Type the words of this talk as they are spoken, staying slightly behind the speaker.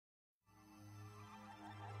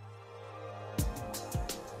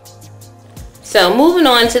So moving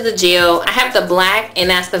on to the gel, I have the black, and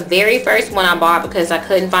that's the very first one I bought because I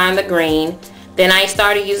couldn't find the green. Then I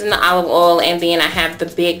started using the olive oil, and then I have the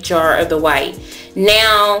big jar of the white.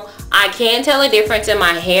 Now I can tell a difference in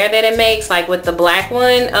my hair that it makes. Like with the black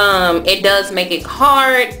one, it does make it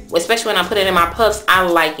hard, especially when I put it in my puffs. I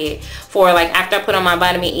like it. For like after I put on my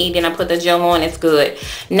vitamin E, then I put the gel on, it's good.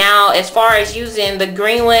 Now as far as using the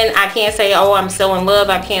green one, I can't say, oh, I'm so in love,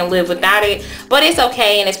 I can't live without it, but it's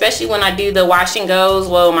okay. And especially when I do the wash and goes,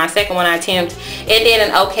 well, my second one I attempted, it did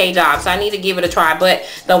an okay job, so I need to give it a try. But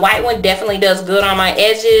the white one definitely does good on my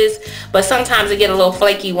edges, but sometimes it get a little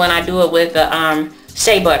flaky when I do it with the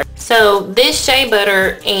shea butter. So this shea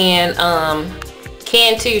butter and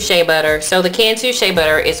Cantu-Shea butter. So the Cantu-Shea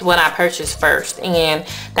butter is what I purchased first, and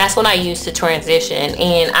that's what I used to transition,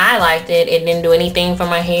 and I liked it. It didn't do anything for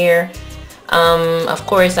my hair. Of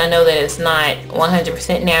course, I know that it's not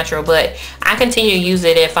 100% natural, but I continue to use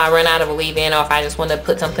it if I run out of a leave-in, or if I just want to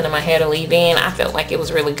put something in my hair to leave in. I felt like it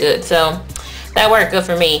was really good, so that worked good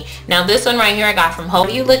for me. Now this one right here I got from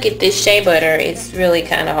Holdin. If you look at this shea butter, it's really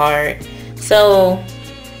kind of hard. So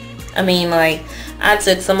I mean, like, I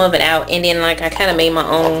took some of it out, and then like I kind of made my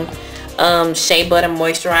own shea butter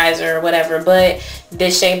moisturizer or whatever. But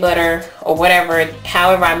this shea butter or whatever,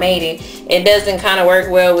 however I made it, it doesn't kind of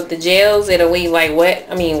work well with the gels. It'll leave like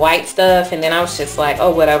white stuff, and then I was just like,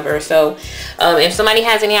 oh, whatever. So if somebody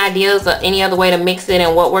has any ideas or any other way to mix it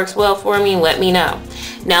and what works well for me, let me know.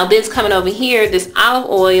 Now this coming over here, this olive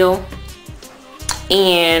oil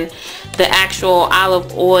and the actual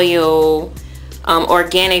olive oil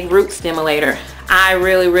organic root stimulator, I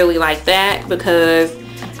really like that because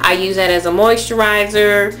I use that as a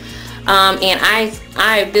moisturizer. And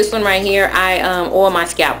I this one right here, I oil my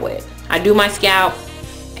scalp with. I do my scalp,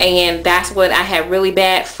 and that's what I had really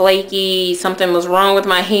bad flaky, something was wrong with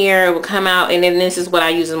my hair, it would come out, and then this is what I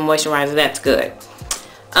use as a moisturizer. That's good.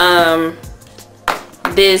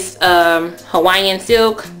 This Hawaiian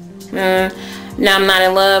silk, now I'm not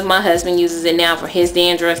in love. My husband uses it now for his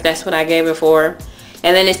dandruff. That's what I gave it for.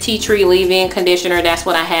 And then this T-Tree leave-in conditioner, that's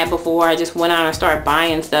what I had before. I just went out and started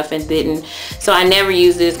buying stuff and didn't. So I never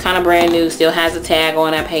used this, kind of brand new, still has a tag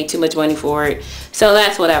on. I paid too much money for it. So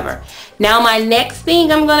that's whatever. Now my next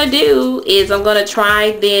thing I'm going to do is I'm going to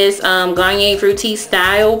try this Garnier Fructis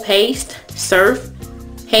style paste surf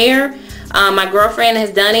hair. My girlfriend has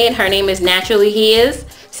done it. Her name is NaturallyContagious.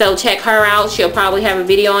 So check her out. She'll probably have a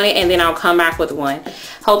video on it, and then I'll come back with one.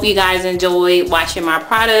 Hope you guys enjoyed watching my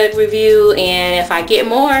product review, and if I get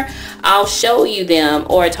more, I'll show you them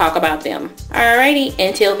or talk about them. Alrighty,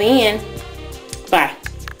 until then, bye.